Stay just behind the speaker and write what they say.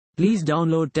Please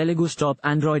download Telugu's top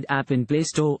Android app in Play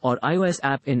Store or iOS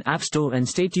app in App Store and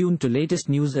stay tuned to latest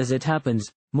news as it happens.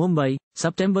 Mumbai,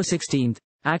 September 16th.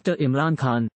 Actor Imran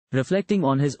Khan, reflecting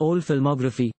on his old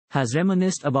filmography, has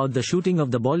reminisced about the shooting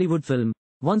of the Bollywood film,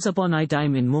 Once Upon a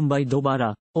Time in Mumbai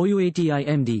Dobara,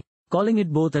 OUATIMD, calling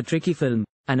it both a tricky film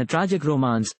and a tragic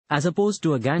romance, as opposed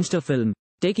to a gangster film.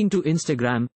 Taking to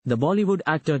Instagram, the Bollywood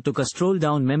actor took a stroll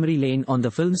down memory lane on the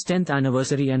film's 10th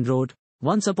anniversary and wrote,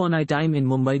 "Once Upon a Time in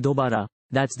Mumbai Dobara,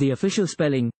 that's the official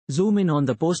spelling, zoom in on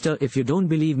the poster if you don't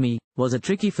believe me, was a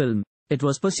tricky film. It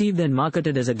was perceived and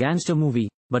marketed as a gangster movie,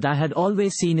 but I had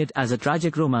always seen it as a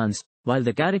tragic romance. While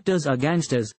the characters are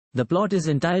gangsters, the plot is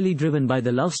entirely driven by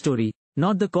the love story,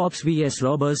 not the cops vs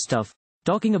robbers stuff."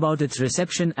 Talking about its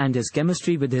reception and his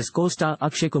chemistry with his co-star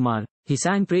Akshay Kumar, he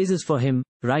sang praises for him,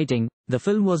 writing, "The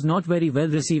film was not very well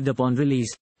received upon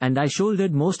release, and I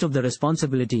shouldered most of the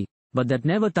responsibility, but that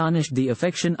never tarnished the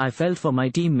affection I felt for my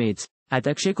teammates." At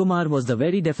Akshay Kumar was the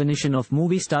very definition of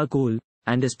movie star cool,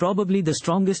 and is probably the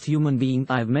strongest human being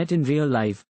I've met in real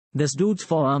life. This dude's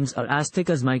forearms are as thick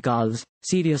as my calves,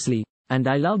 seriously, and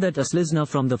I love that as listener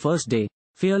from the first day.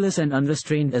 Fearless and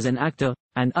unrestrained as an actor,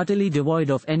 and utterly devoid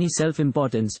of any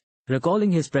self-importance.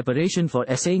 Recalling his preparation for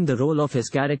essaying the role of his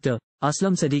character,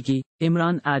 Aslam Siddiqui,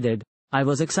 Imran added, "I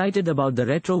was excited about the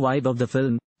retro vibe of the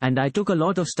film, and I took a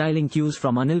lot of styling cues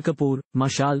from Anil Kapoor,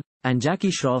 Mashal, and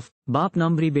Jackie Shroff, Baap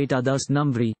Namri Beta Das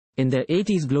Namri, in their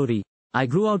 80s glory. I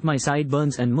grew out my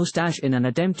sideburns and mustache in an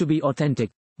attempt to be authentic,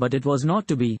 but it was not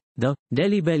to be." The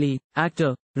Delhi Belly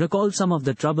actor recalled some of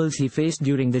the troubles he faced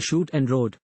during the shoot and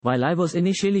wrote, "While I was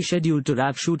initially scheduled to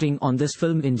wrap shooting on this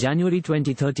film in January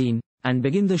 2013, and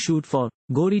begin the shoot for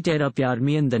Gori Tera Pyar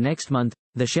Miyan the next month,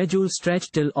 the schedule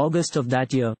stretched till August of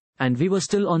that year, and we were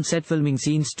still on set filming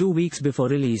scenes 2 weeks before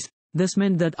release. This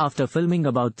meant that after filming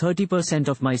about 30%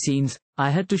 of my scenes,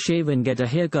 I had to shave and get a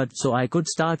haircut so I could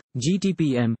start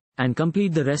GTPM, and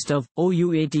complete the rest of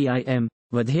OUATIM,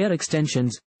 with hair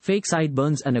extensions, fake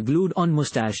sideburns and a glued-on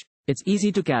mustache. It's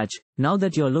easy to catch, now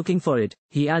that you're looking for it,"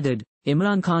 he added.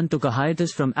 Imran Khan took a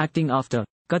hiatus from acting after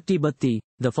Katti Batti.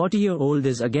 The 40-year-old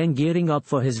is again gearing up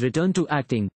for his return to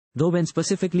acting, though when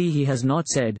specifically he has not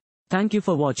said. Thank you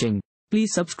for watching.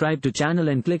 Please subscribe to channel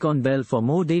and click on bell for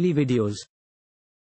more daily videos.